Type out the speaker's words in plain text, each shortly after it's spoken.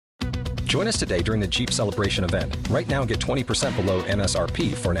Join us today during the Jeep Celebration event. Right now, get 20% below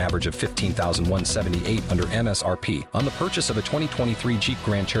MSRP for an average of $15,178 under MSRP on the purchase of a 2023 Jeep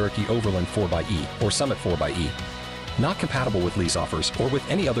Grand Cherokee Overland 4xE or Summit 4xE. Not compatible with lease offers or with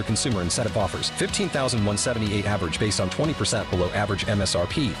any other consumer incentive offers. $15,178 average based on 20% below average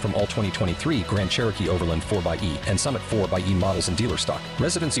MSRP from all 2023 Grand Cherokee Overland 4xE and Summit 4xE models in dealer stock.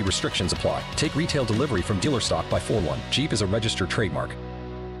 Residency restrictions apply. Take retail delivery from dealer stock by 4/1. Jeep is a registered trademark.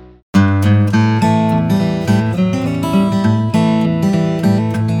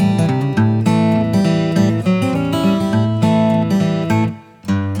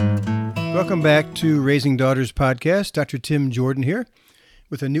 Welcome back to Raising Daughters podcast. Dr. Tim Jordan here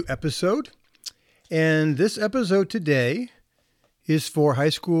with a new episode. And this episode today is for high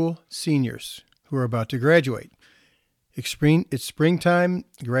school seniors who are about to graduate. It's springtime.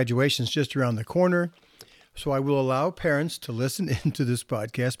 Graduation's just around the corner. So I will allow parents to listen into this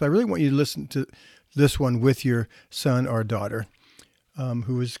podcast, but I really want you to listen to this one with your son or daughter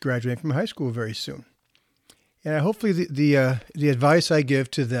who is graduating from high school very soon. And hopefully the advice I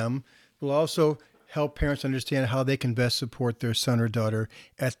give to them will also help parents understand how they can best support their son or daughter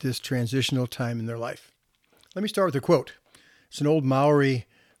at this transitional time in their life. Let me start with a quote. It's an old Maori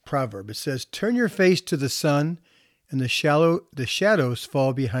proverb. It says, "Turn your face to the sun and the shadows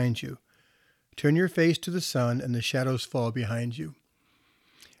fall behind you. Turn your face to the sun and the shadows fall behind you."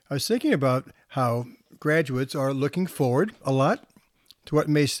 I was thinking about how graduates are looking forward a lot to what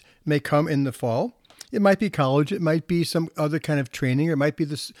may come in the fall. It might be college, it might be some other kind of training, or it might be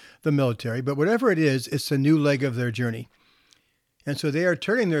the military, but whatever it is, it's a new leg of their journey. And so they are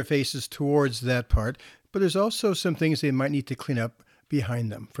turning their faces towards that part, but there's also some things they might need to clean up behind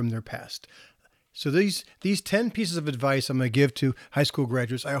them from their past. So these 10 pieces of advice I'm going to give to high school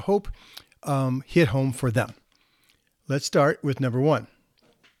graduates, I hope hit home for them. Let's start with number one.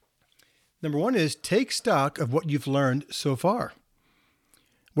 Number one is take stock of what you've learned so far.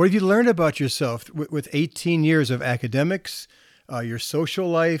 What have you learned about yourself with 18 years of academics, your social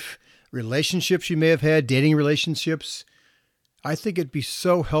life, relationships you may have had, dating relationships? I think it'd be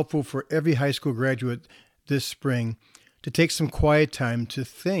so helpful for every high school graduate this spring to take some quiet time to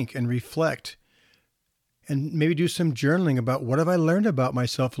think and reflect and maybe do some journaling about what have I learned about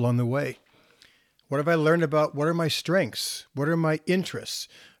myself along the way? What have I learned about what are my strengths? What are my interests?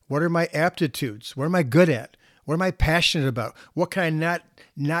 What are my aptitudes? What am I good at? What am I passionate about? What can I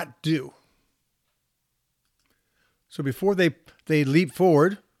not do? So before they leap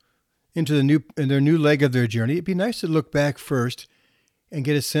forward into their new leg of their journey, it'd be nice to look back first and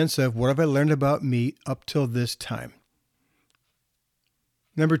get a sense of what have I learned about me up till this time.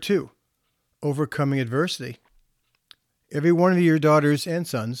 Number two, overcoming adversity. Every one of your daughters and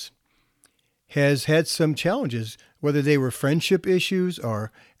sons has had some challenges, whether they were friendship issues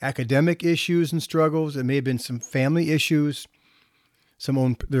or academic issues and struggles. It may have been some family issues,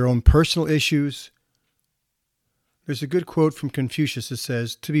 their own personal issues. There's a good quote from Confucius that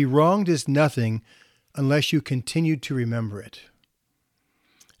says, "To be wronged is nothing unless you continue to remember it."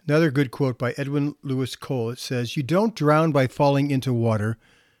 Another good quote by Edwin Lewis Cole. It says, "You don't drown by falling into water.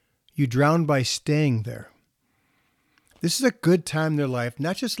 You drown by staying there." This is a good time in their life,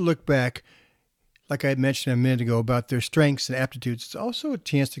 not just to look back, like I had mentioned a minute ago, about their strengths and aptitudes. It's also a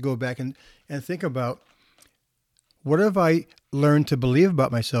chance to go back and think about what have I learned to believe about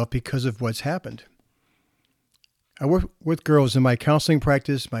myself because of what's happened. I work with girls in my counseling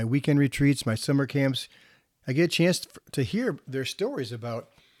practice, my weekend retreats, my summer camps. I get a chance to hear their stories about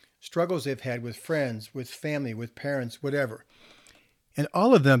struggles they've had with friends, with family, with parents, whatever. And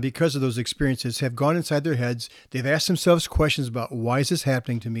all of them, because of those experiences, have gone inside their heads. They've asked themselves questions about, why is this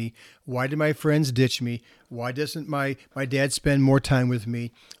happening to me? Why did my friends ditch me? Why doesn't my dad spend more time with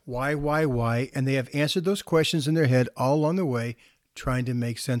me? Why? And they have answered those questions in their head all along the way, trying to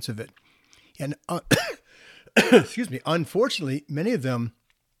make sense of it. And unfortunately, many of them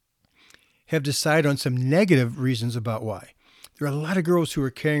have decided on some negative reasons about why. There are a lot of girls who are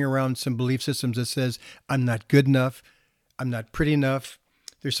carrying around some belief systems that says, I'm not good enough. I'm not pretty enough.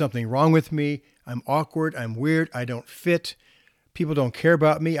 There's something wrong with me. I'm awkward. I'm weird. I don't fit. People don't care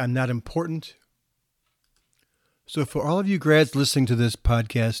about me. I'm not important. So for all of you grads listening to this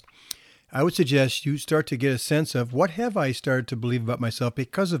podcast, I would suggest you start to get a sense of what have I started to believe about myself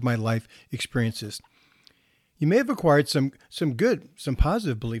because of my life experiences. You may have acquired some good, some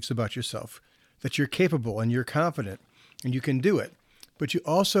positive beliefs about yourself, that you're capable and you're confident and you can do it. But you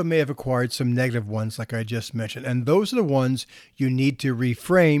also may have acquired some negative ones, like I just mentioned. And those are the ones you need to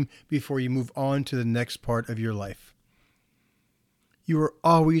reframe before you move on to the next part of your life. You are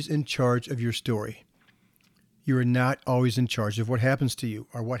always in charge of your story. You are not always in charge of what happens to you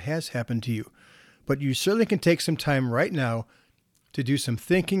or what has happened to you. But you certainly can take some time right now to do some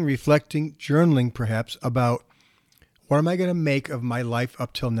thinking, reflecting, journaling perhaps about what am I going to make of my life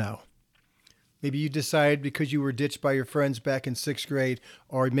up till now? Maybe you decide because you were ditched by your friends back in sixth grade,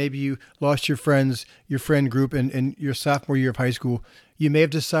 or maybe you lost your friend group in your sophomore year of high school. You may have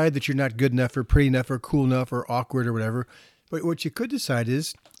decided that you're not good enough or pretty enough or cool enough or awkward or whatever. But what you could decide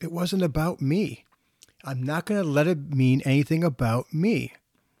is it wasn't about me. I'm not going to let it mean anything about me.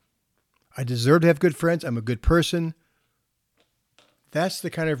 I deserve to have good friends. I'm a good person. That's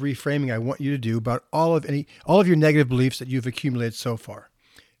the kind of reframing I want you to do about all of your negative beliefs that you've accumulated so far.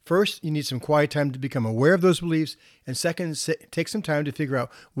 First, you need some quiet time to become aware of those beliefs. And second, take some time to figure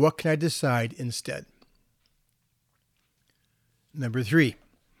out what can I decide instead. Number 3,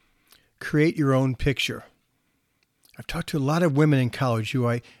 create your own picture. I've talked to a lot of women in college who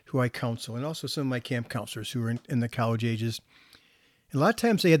I counsel, and also some of my camp counselors who are in the college ages. And a lot of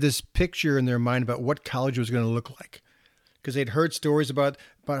times they had this picture in their mind about what college was going to look like, because they'd heard stories about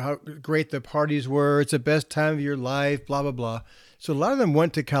how great the parties were. It's the best time of your life, blah, blah, blah. So a lot of them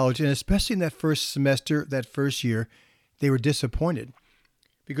went to college, and especially in that first semester, that first year, they were disappointed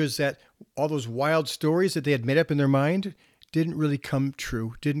because all those wild stories that they had made up in their mind didn't really come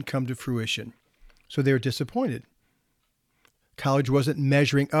true, didn't come to fruition. So they were disappointed. College wasn't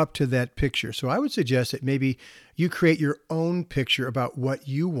measuring up to that picture. So I would suggest that maybe you create your own picture about what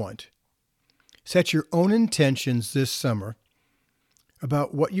you want. Set your own intentions this summer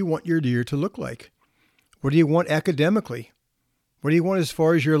about what you want your year to look like. What do you want academically? What do you want as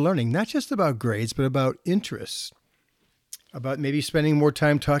far as your learning? Not just about grades, but about interests. About maybe spending more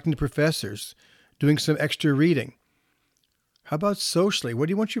time talking to professors, doing some extra reading. How about socially? What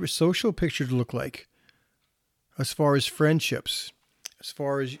do you want your social picture to look like? As far as friendships, as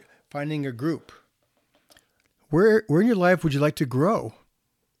far as finding a group. Where in your life would you like to grow?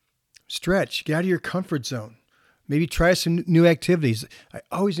 Stretch, get out of your comfort zone. Maybe try some new activities. I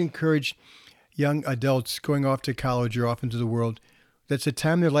always encourage young adults going off to college or off into the world, that's a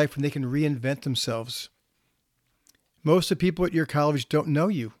time in their life when they can reinvent themselves. Most of the people at your college don't know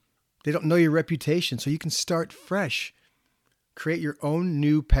you. They don't know your reputation, so you can start fresh. Create your own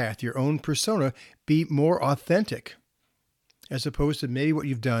new path, your own persona. Be more authentic as opposed to maybe what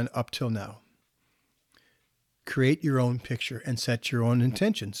you've done up till now. Create your own picture and set your own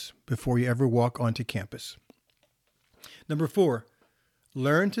intentions before you ever walk onto campus. Number 4,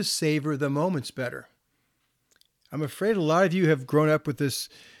 learn to savor the moments better. I'm afraid a lot of you have grown up with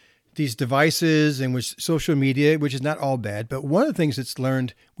these devices and with social media, which is not all bad. But one of the things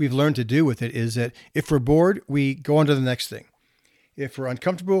we've learned to do with it is that if we're bored, we go on to the next thing. If we're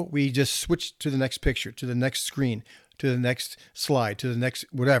uncomfortable, we just switch to the next picture, to the next screen, to the next slide, to the next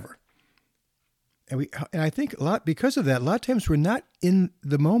whatever. And I think because of that, a lot of times we're not in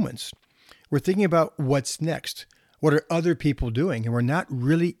the moments. We're thinking about what's next. What are other people doing? And we're not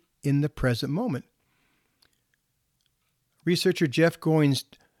really in the present moment. Researcher Jeff Goins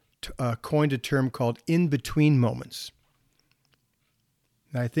coined a term called in-between moments.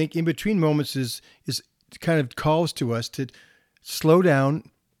 And I think in-between moments is kind of calls to us to slow down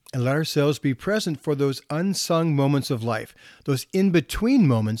and let ourselves be present for those unsung moments of life, those in-between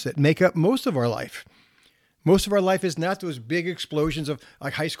moments that make up most of our life. Most of our life is not those big explosions of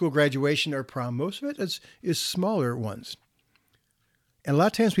like high school graduation or prom. Most of it is smaller ones. And a lot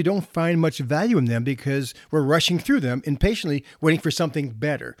of times we don't find much value in them because we're rushing through them impatiently, waiting for something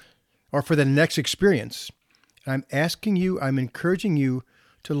better or for the next experience. And I'm encouraging you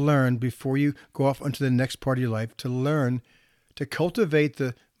to learn before you go off onto the next part of your life, to learn to cultivate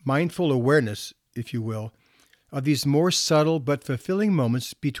the mindful awareness, if you will, of these more subtle but fulfilling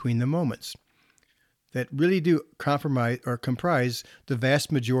moments between the moments that really do comprise the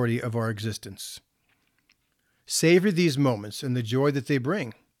vast majority of our existence. Savor these moments and the joy that they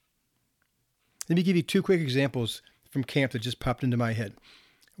bring. Let me give you 2 quick examples from camp that just popped into my head.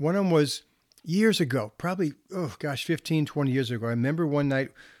 One of them was years ago, probably, 15, 20 years ago. I remember one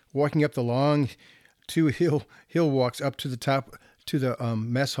night walking up the long 2 hill walks up to the top, to the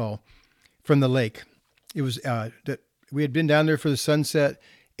mess hall from the lake. It was that we had been down there for the sunset,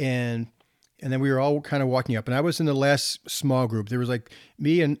 and then we were all kind of walking up. And I was in the last small group. There was like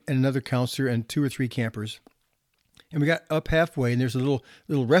me and another counselor and 2 or 3 campers. And we got up halfway, and there's a little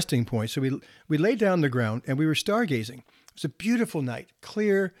resting point. So we laid down on the ground, and we were stargazing. It was a beautiful night,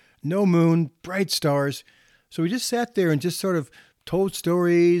 clear, no moon, bright stars. So we just sat there and just sort of told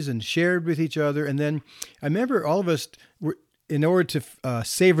stories and shared with each other. And then I remember all of us, in order to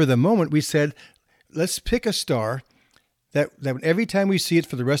savor the moment, we said, let's pick a star that every time we see it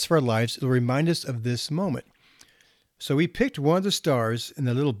for the rest of our lives, it'll remind us of this moment. So we picked one of the stars in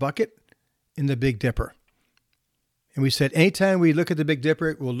the little bucket in the Big Dipper. And we said, anytime we look at the Big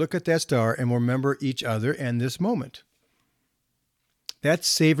Dipper, we'll look at that star and we'll remember each other and this moment. That's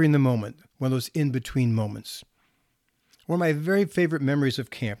savoring the moment, one of those in-between moments. One of my very favorite memories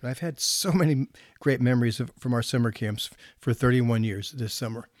of camp, and I've had so many great memories from our summer camps for 31 years this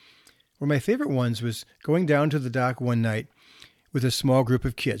summer. One of my favorite ones was going down to the dock one night with a small group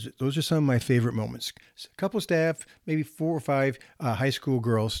of kids. Those are some of my favorite moments. A couple of staff, maybe 4 or 5 high school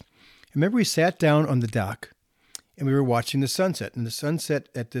girls. I remember we sat down on the dock and we were watching the sunset. And the sunset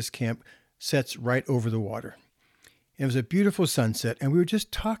at this camp sets right over the water. And it was a beautiful sunset, and we were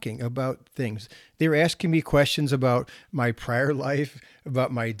just talking about things. They were asking me questions about my prior life,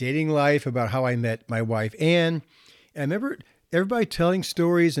 about my dating life, about how I met my wife, Ann. And I remember everybody telling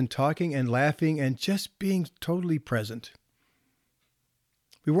stories and talking and laughing and just being totally present.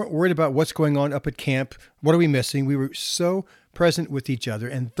 We weren't worried about what's going on up at camp. What are we missing? We were so present with each other.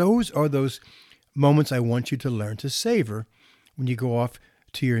 And those are those moments I want you to learn to savor when you go off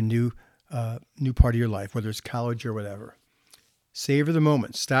to your new part of your life, whether it's college or whatever. Savor the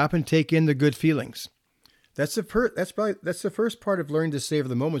moment. Stop and take in the good feelings. That's the first part of learning to savor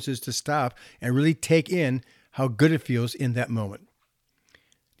the moments, is to stop and really take in how good it feels in that moment.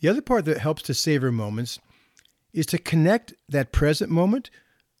 The other part that helps to savor moments is to connect that present moment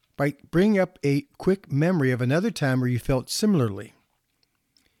by bringing up a quick memory of another time where you felt similarly.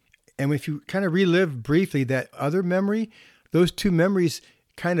 And if you kind of relive briefly that other memory, those two memories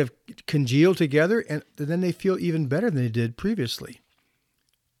kind of congeal together, and then they feel even better than they did previously.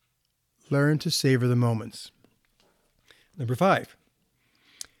 Learn to savor the moments. Number 5,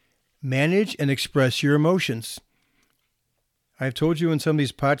 manage and express your emotions. I've told you in some of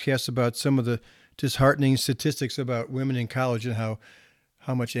these podcasts about some of the disheartening statistics about women in college and how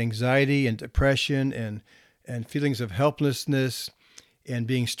much anxiety and depression and feelings of helplessness and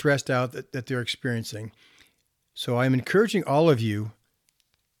being stressed out that they're experiencing. So I'm encouraging all of you,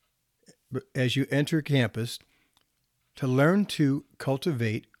 as you enter campus, to learn to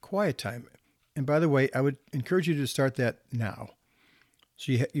cultivate quiet time. And by the way, I would encourage you to start that now.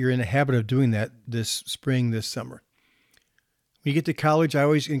 So you're in a habit of doing that this spring, this summer. When you get to college, I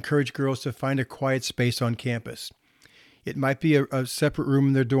always encourage girls to find a quiet space on campus. It might be a separate room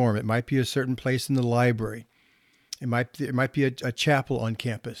in their dorm. It might be a certain place in the library. It might be a chapel on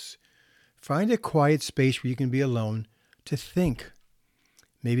campus. Find a quiet space where you can be alone to think.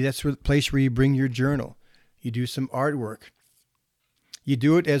 Maybe that's the place where you bring your journal. You do some artwork. You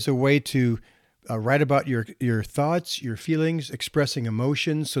do it as a way to write about your thoughts, your feelings, expressing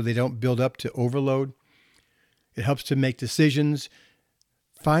emotions so they don't build up to overload. It helps to make decisions.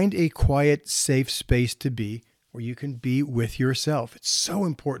 Find a quiet, safe space to be where you can be with yourself. It's so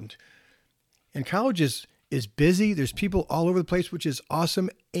important. And college is busy. There's people all over the place, which is awesome.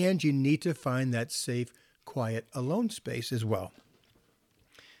 And you need to find that safe, quiet, alone space as well.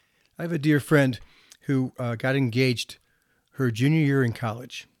 I have a dear friend who got engaged her junior year in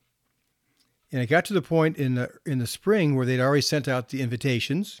college. And it got to the point in the spring where they'd already sent out the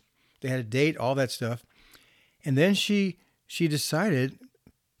invitations. They had a date, all that stuff. And then she decided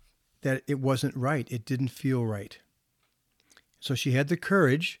that it wasn't right. It didn't feel right. So she had the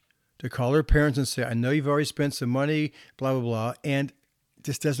courage to call her parents and say, I know you've already spent some money, blah, blah, blah, and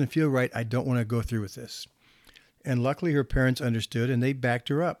this doesn't feel right. I don't want to go through with this. And luckily her parents understood and they backed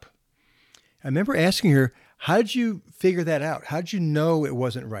her up. I remember asking her, how did you figure that out? How did you know it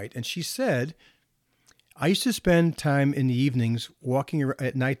wasn't right? And she said, I used to spend time in the evenings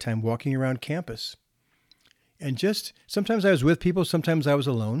at nighttime walking around campus. And just sometimes I was with people, sometimes I was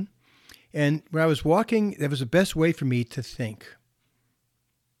alone. And when I was walking, that was the best way for me to think.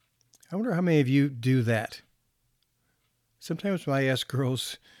 I wonder how many of you do that. Sometimes when I ask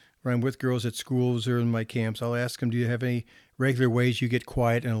girls, or I'm with girls at schools or in my camps, I'll ask them, do you have any regular ways you get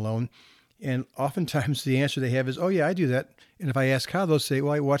quiet and alone? And oftentimes the answer they have is, oh yeah, I do that. And if I ask how, they'll say,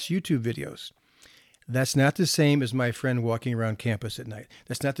 well, I watch YouTube videos. That's not the same as my friend walking around campus at night.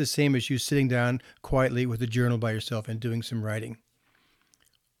 That's not the same as you sitting down quietly with a journal by yourself and doing some writing.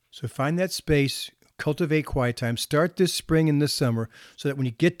 So find that space, cultivate quiet time, start this spring and this summer so that when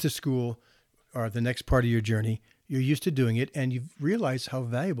you get to school or the next part of your journey, you're used to doing it and you realize how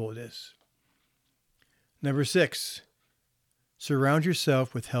valuable it is. Number 6, surround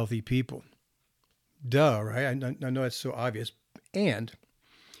yourself with healthy people. Duh, right? I know it's so obvious. And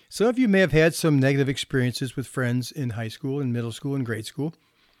some of you may have had some negative experiences with friends in high school and middle school and grade school.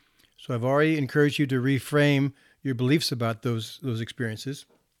 So I've already encouraged you to reframe your beliefs about those experiences.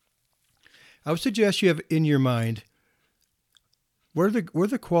 I would suggest you have in your mind, what are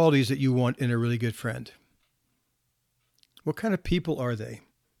the qualities that you want in a really good friend? What kind of people are they?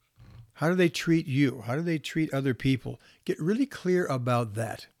 How do they treat you? How do they treat other people? Get really clear about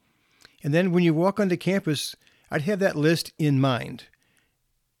that. And then when you walk onto campus, I'd have that list in mind.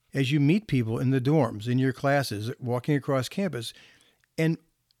 As you meet people in the dorms, in your classes, walking across campus, and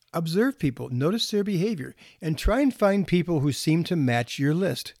observe people, notice their behavior, and try and find people who seem to match your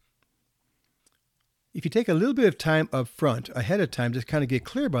list. If you take a little bit of time up front, ahead of time, to kind of get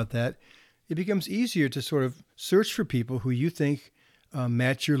clear about that, it becomes easier to sort of search for people who you think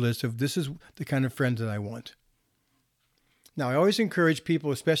match your list of this is the kind of friend that I want. Now, I always encourage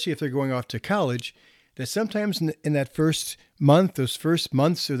people, especially if they're going off to college, that sometimes in that first month, those first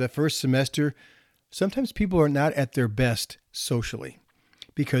months or that first semester, sometimes people are not at their best socially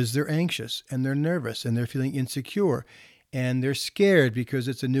because they're anxious and they're nervous and they're feeling insecure and they're scared because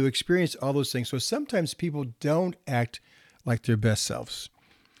it's a new experience, all those things. So sometimes people don't act like their best selves.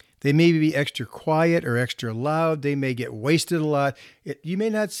 They may be extra quiet or extra loud. They may get wasted a lot. You may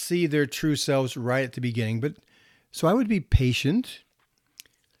not see their true selves right at the beginning, but so I would be patient.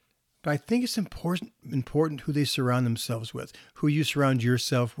 But I think it's important who they surround themselves with, who you surround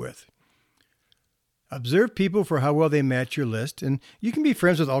yourself with. Observe people for how well they match your list. And you can be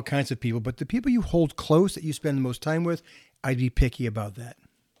friends with all kinds of people, but the people you hold close that you spend the most time with, I'd be picky about that.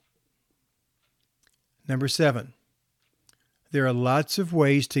 Number 7, there are lots of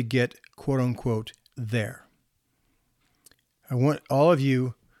ways to get, quote unquote, there. I want all of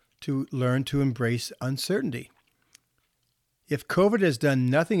you to learn to embrace uncertainty. If COVID has done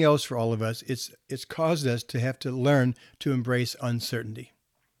nothing else for all of us, it's caused us to have to learn to embrace uncertainty.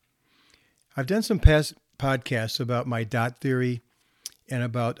 I've done some past podcasts about my dot theory and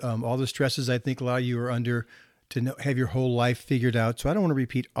about all the stresses I think a lot of you are under to have your whole life figured out. So I don't want to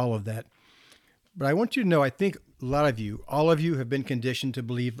repeat all of that. But I want you to know, I think a lot of you, all of you have been conditioned to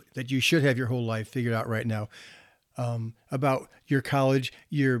believe that you should have your whole life figured out right now. About your college,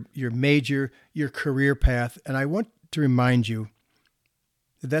 your major, your career path. And I want to remind you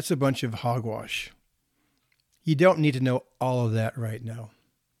that that's a bunch of hogwash. You don't need to know all of that right now.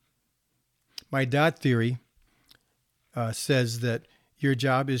 My dot theory says that your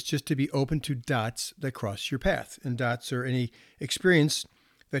job is just to be open to dots that cross your path. And dots are any experience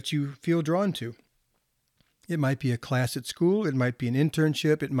that you feel drawn to. It might be a class at school. It might be an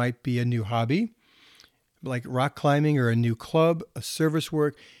internship. It might be a new hobby, like rock climbing, or a new club, a service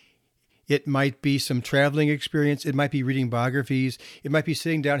work. It might be some traveling experience. It might be reading biographies. It might be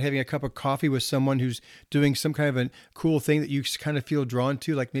sitting down having a cup of coffee with someone who's doing some kind of a cool thing that you kind of feel drawn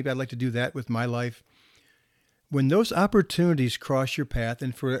to, like maybe I'd like to do that with my life. When those opportunities cross your path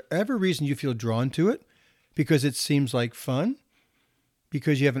and for whatever reason you feel drawn to it, because it seems like fun,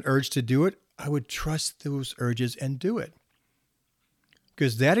 because you have an urge to do it, I would trust those urges and do it.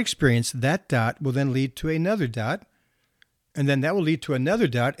 Because that experience, that dot, will then lead to another dot, and then that will lead to another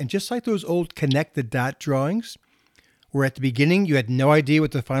dot. And just like those old connect the dot drawings, where at the beginning you had no idea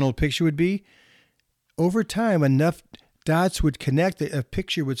what the final picture would be, over time enough dots would connect that a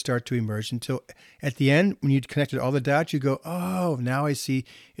picture would start to emerge until at the end, when you'd connected all the dots, you go, oh, now I see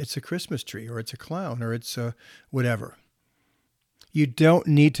it's a Christmas tree, or it's a clown, or it's a whatever. You don't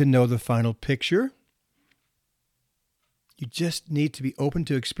need to know the final picture. You just need to be open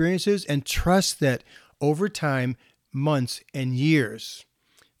to experiences and trust that over time, months and years,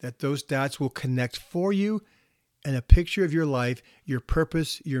 that those dots will connect for you, and a picture of your life, your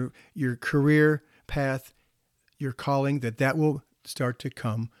purpose, your career path, your calling, that will start to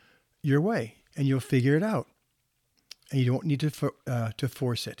come your way, and you'll figure it out. And you don't need to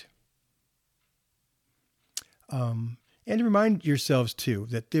force it. And remind yourselves too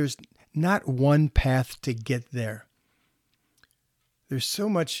that there's not one path to get there. There's so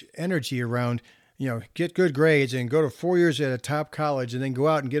much energy around, get good grades and go to 4 years at a top college and then go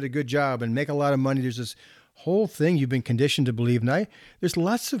out and get a good job and make a lot of money. There's this whole thing you've been conditioned to believe. And there's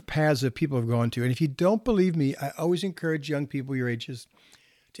lots of paths that people have gone to. And if you don't believe me, I always encourage young people your ages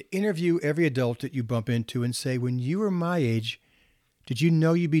to interview every adult that you bump into and say, when you were my age, did you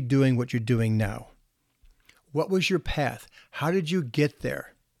know you'd be doing what you're doing now? What was your path? How did you get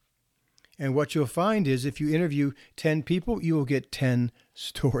there? And what you'll find is if you interview 10 people, you will get 10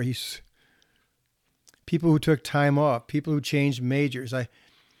 stories. People who took time off, people who changed majors.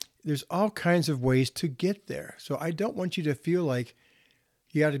 There's all kinds of ways to get there. So I don't want you to feel like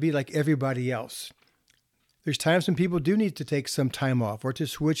you got to be like everybody else. There's times when people do need to take some time off or to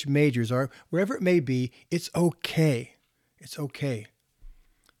switch majors or wherever it may be. It's okay. It's okay.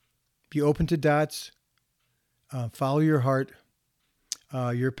 Be open to dots. Follow your heart.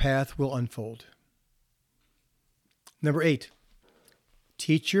 Your path will unfold. Number 8,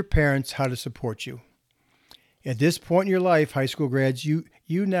 teach your parents how to support you. At this point in your life, high school grads, you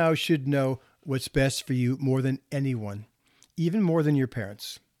now should know what's best for you more than anyone, even more than your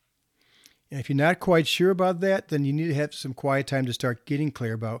parents. And if you're not quite sure about that, then you need to have some quiet time to start getting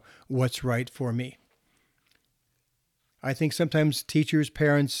clear about what's right for me. I think sometimes teachers,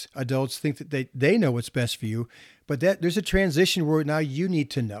 parents, adults think that they know what's best for you, but there's a transition where now you need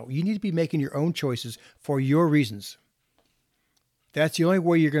to know. You need to be making your own choices for your reasons. That's the only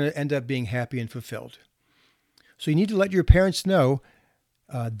way you're going to end up being happy and fulfilled. So you need to let your parents know,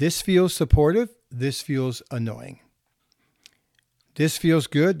 this feels supportive, this feels annoying. This feels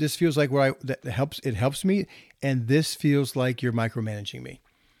good, this feels like it helps me, and this feels like you're micromanaging me.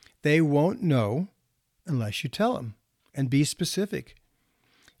 They won't know unless you tell them. And be specific.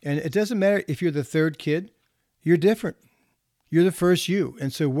 And it doesn't matter if you're the third kid, you're different. You're the first you.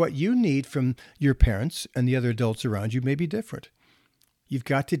 And so what you need from your parents and the other adults around you may be different. You've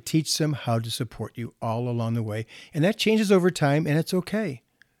got to teach them how to support you all along the way. And that changes over time, and it's okay.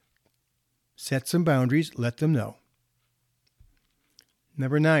 Set some boundaries, let them know.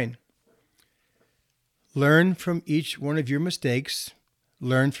 Number 9, learn from each one of your mistakes.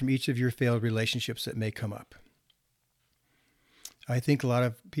 Learn from each of your failed relationships that may come up. I think a lot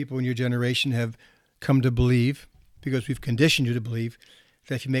of people in your generation have come to believe, because we've conditioned you to believe,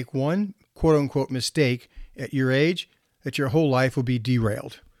 that if you make one quote-unquote mistake at your age, that your whole life will be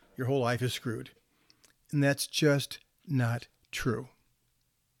derailed. Your whole life is screwed. And that's just not true.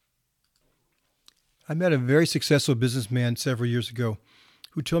 I met a very successful businessman several years ago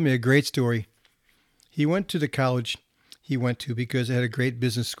who told me a great story. He went to the college he went to because it had a great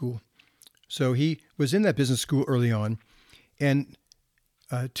business school. So he was in that business school early on, and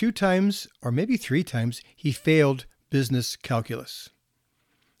 2 times, or maybe 3 times, he failed business calculus.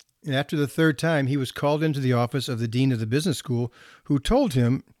 And after the 3rd time, he was called into the office of the dean of the business school, who told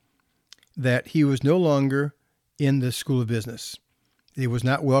him that he was no longer in the school of business. He was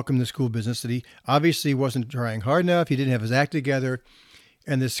not welcome in the school of business, that he obviously wasn't trying hard enough, he didn't have his act together.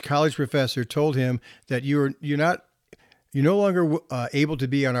 And this college professor told him that you're no longer able to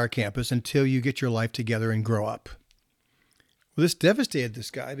be on our campus until you get your life together and grow up. Well, this devastated this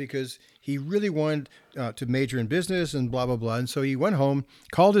guy because he really wanted to major in business and blah, blah, blah. And so he went home,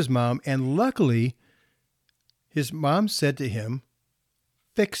 called his mom, and luckily his mom said to him,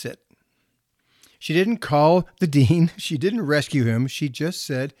 fix it. She didn't call the dean. She didn't rescue him. She just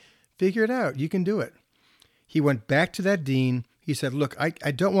said, figure it out. You can do it. He went back to that dean. He said, look, I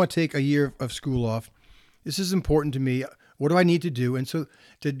don't want to take a year of school off. This is important to me. What do I need to do? And so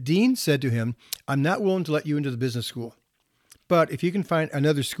the dean said to him, I'm not willing to let you into the business school. But if you can find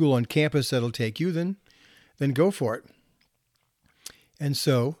another school on campus that'll take you, then go for it. And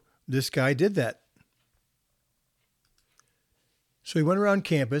so this guy did that. So he went around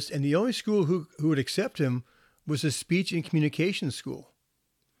campus, and the only school who would accept him was a speech and communication school.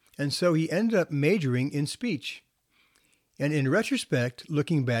 And so he ended up majoring in speech. And in retrospect,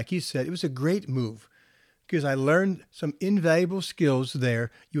 looking back, he said it was a great move because I learned some invaluable skills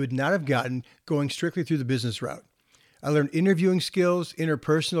there you would not have gotten going strictly through the business route. I learned interviewing skills,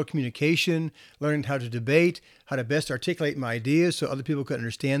 interpersonal communication, learning how to debate, how to best articulate my ideas so other people could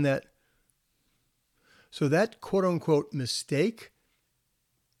understand that. So that quote-unquote mistake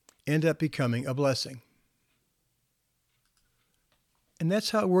ended up becoming a blessing. And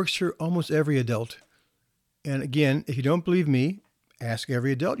that's how it works for almost every adult. And again, if you don't believe me, ask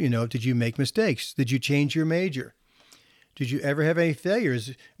every adult you know, did you make mistakes? Did you change your major? Did you ever have any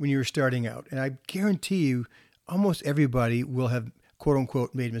failures when you were starting out? And I guarantee you, almost everybody will have, quote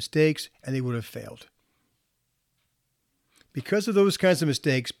unquote, made mistakes, and they would have failed. Because of those kinds of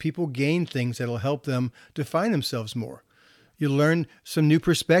mistakes, people gain things that will help them define themselves more. You learn some new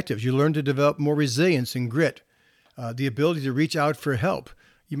perspectives. You learn to develop more resilience and grit, the ability to reach out for help.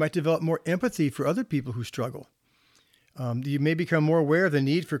 You might develop more empathy for other people who struggle. You may become more aware of the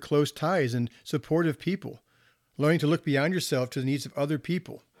need for close ties and supportive people, learning to look beyond yourself to the needs of other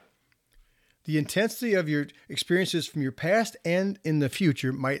people. The intensity of your experiences from your past and in the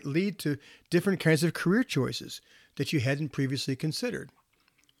future might lead to different kinds of career choices that you hadn't previously considered.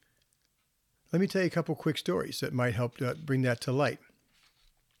 Let me tell you a couple quick stories that might help bring that to light.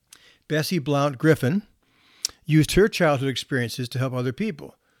 Bessie Blount Griffin used her childhood experiences to help other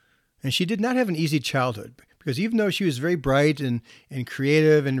people. And she did not have an easy childhood because even though she was very bright and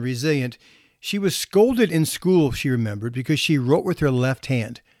creative and resilient, she was scolded in school, she remembered, because she wrote with her left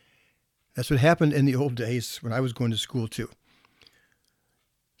hand. That's what happened in the old days when I was going to school too.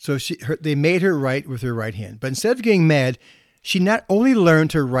 So they made her write with her right hand. But instead of getting mad, she not only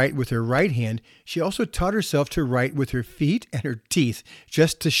learned to write with her right hand, she also taught herself to write with her feet and her teeth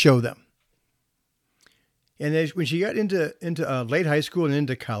just to show them. And when she got into late high school and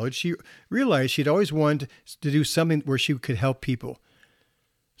into college, she realized she'd always wanted to do something where she could help people.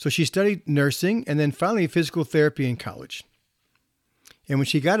 So she studied nursing and then finally physical therapy in college. And when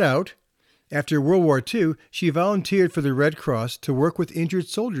she got out, after World War II, she volunteered for the Red Cross to work with injured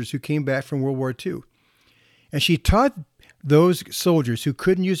soldiers who came back from World War II. And she taught those soldiers who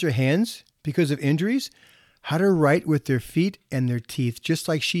couldn't use their hands because of injuries how to write with their feet and their teeth, just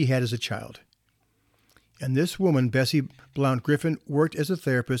like she had as a child. And this woman, Bessie Blount Griffin, worked as a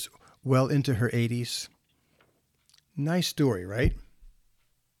therapist well into her 80s. Nice story, right?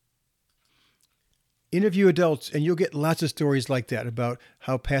 Interview adults, and you'll get lots of stories like that about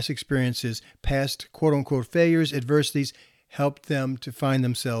how past experiences, past quote-unquote failures, adversities, helped them to find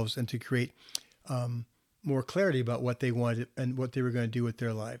themselves and to create more clarity about what they wanted and what they were going to do with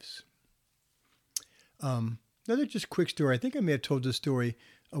their lives. Another just quick story. I think I may have told this story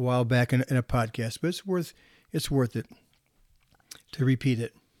a while back in a podcast, but it's worth it to repeat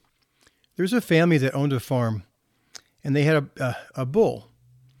it. There's a family that owned a farm, and they had a bull.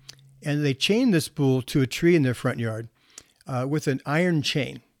 And they chained this bull to a tree in their front yard with an iron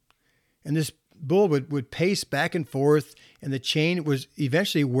chain. And this bull would pace back and forth, and the chain was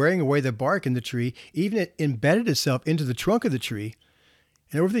eventually wearing away the bark in the tree. Even it embedded itself into the trunk of the tree.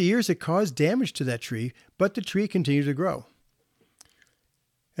 And over the years, it caused damage to that tree, but the tree continued to grow.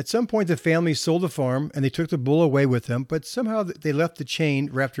 At some point, the family sold the farm, and they took the bull away with them, but somehow they left the chain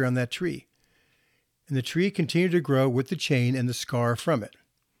wrapped around that tree. And the tree continued to grow with the chain and the scar from it.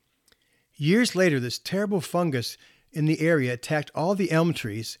 Years later, this terrible fungus in the area attacked all the elm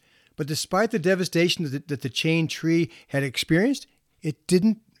trees, but despite the devastation that the chain tree had experienced, it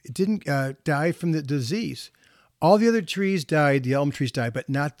didn't die from the disease. All the other trees died, the elm trees died, but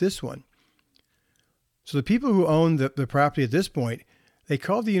not this one. So the people who owned the property at this point, they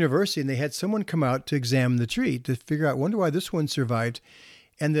called the university and they had someone come out to examine the tree to figure out, wonder why this one survived.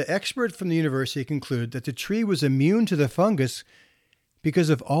 And the expert from the university concluded that the tree was immune to the fungus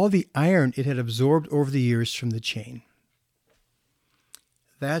because of all the iron it had absorbed over the years from the chain.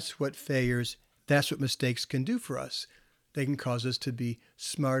 That's what failures, that's what mistakes can do for us. They can cause us to be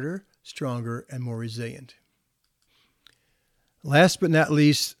smarter, stronger, and more resilient. Last but not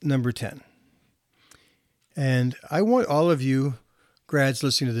least, number 10. And I want all of you grads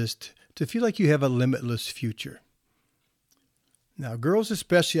listening to this to feel like you have a limitless future. Now, girls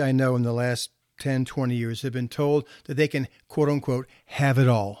especially, I know in the last 10, 20 years have been told that they can, quote unquote, have it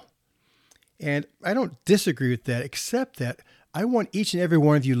all. And I don't disagree with that, except that I want each and every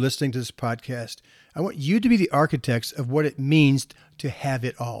one of you listening to this podcast, I want you to be the architects of what it means to have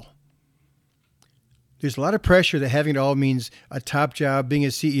it all. There's a lot of pressure that having it all means a top job, being a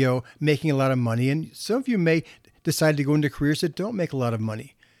CEO, making a lot of money. And some of you may decide to go into careers that don't make a lot of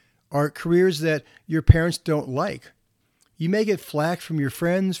money, or careers that your parents don't like. You may get flack from your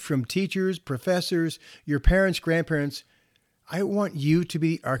friends, from teachers, professors, your parents, grandparents. I want you to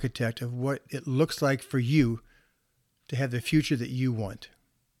be the architect of what it looks like for you to have the future that you want.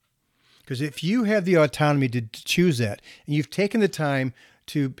 Because if you have the autonomy to choose that, and you've taken the time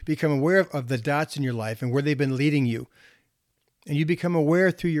to become aware of the dots in your life and where they've been leading you, and you become aware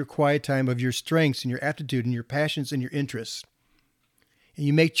through your quiet time of your strengths and your aptitude and your passions and your interests, and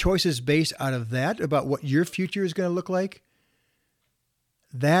you make choices based out of that about what your future is going to look like,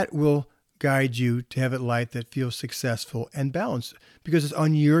 that will guide you to have a life that feels successful and balanced because it's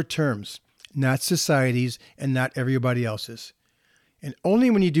on your terms, not society's and not everybody else's. And only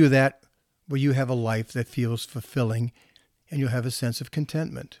when you do that will you have a life that feels fulfilling and you'll have a sense of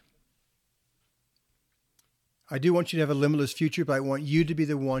contentment. I do want you to have a limitless future, but I want you to be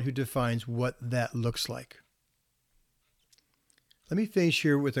the one who defines what that looks like. Let me finish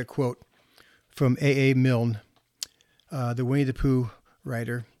here with a quote from A.A. Milne, the Winnie the Pooh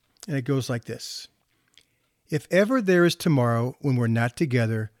writer, and it goes like this. If ever there is tomorrow when we're not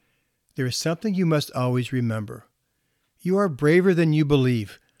together, there is something you must always remember. You are braver than you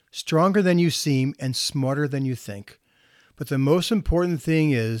believe, stronger than you seem, and smarter than you think. But the most important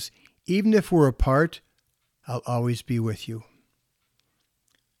thing is, even if we're apart, I'll always be with you.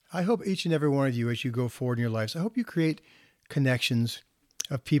 I hope each and every one of you, as you go forward in your lives, I hope you create connections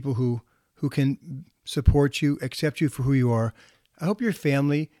of people who can support you, accept you for who you are. I hope your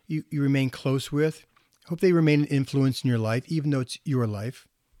family you remain close with. I hope they remain an influence in your life, even though it's your life.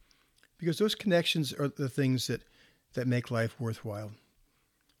 Because those connections are the things that make life worthwhile.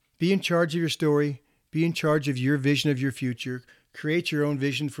 Be in charge of your story. Be in charge of your vision of your future. Create your own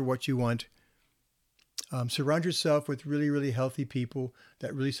vision for what you want. Surround yourself with really, really healthy people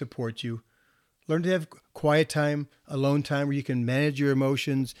that really support you. Learn to have quiet time, alone time where you can manage your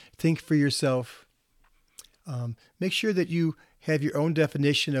emotions, think for yourself. Make sure that you have your own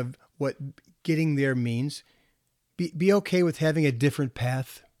definition of what getting there means. Be okay with having a different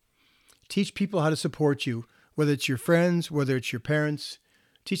path. Teach people how to support you, whether it's your friends, whether it's your parents.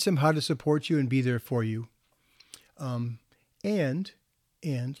 Teach them how to support you and be there for you. And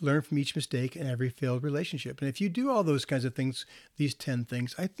learn from each mistake and every failed relationship. And if you do all those kinds of things, these 10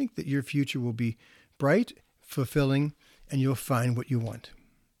 things, I think that your future will be bright, fulfilling, and you'll find what you want.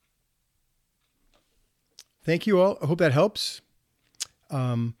 Thank you all. I hope that helps.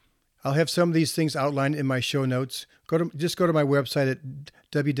 I'll have some of these things outlined in my show notes. Just go to my website at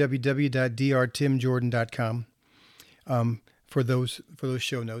www.drtimjordan.com for those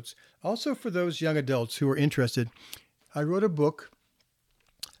show notes. Also, for those young adults who are interested, I wrote a book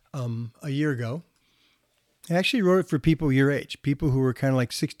a year ago. I actually wrote it for people your age, people who were kind of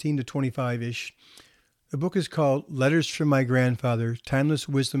like 16 to 25-ish. The book is called Letters from My Grandfather, Timeless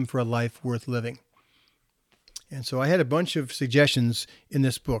Wisdom for a Life Worth Living. And so I had a bunch of suggestions in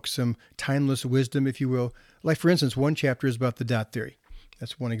this book, some timeless wisdom, if you will. Like, for instance, one chapter is about the dot theory.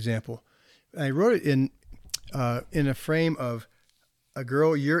 That's one example. I wrote it in a frame of a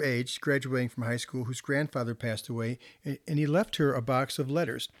girl your age graduating from high school whose grandfather passed away, and he left her a box of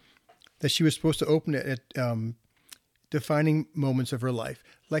letters that she was supposed to open at defining moments of her life,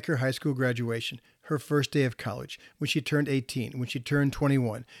 like her high school graduation, her first day of college, when she turned 18, when she turned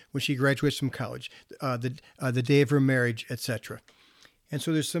 21, when she graduates from college, the day of her marriage, etc. And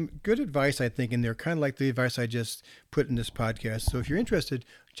so there's some good advice, I think, in there, kind of like the advice I just put in this podcast. So if you're interested,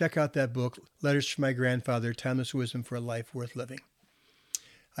 check out that book, Letters from My Grandfather, Timeless Wisdom for a Life Worth Living.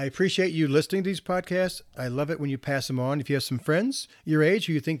 I appreciate you listening to these podcasts. I love it when you pass them on. If you have some friends your age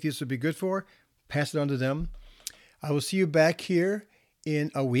who you think this would be good for, pass it on to them. I will see you back here in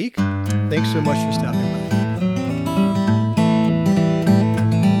a week. Thanks so much for stopping by.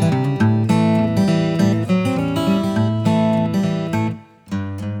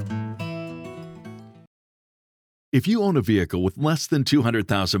 If you own a vehicle with less than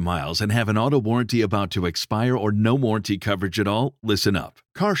 200,000 miles and have an auto warranty about to expire or no warranty coverage at all, listen up.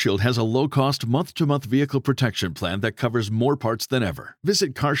 CarShield has a low-cost month-to-month vehicle protection plan that covers more parts than ever.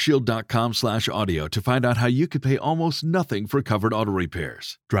 Visit carshield.com/audio to find out how you could pay almost nothing for covered auto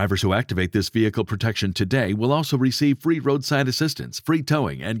repairs. Drivers who activate this vehicle protection today will also receive free roadside assistance, free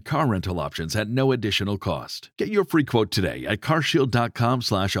towing, and car rental options at no additional cost. Get your free quote today at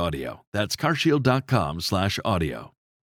carshield.com/audio. That's carshield.com/audio.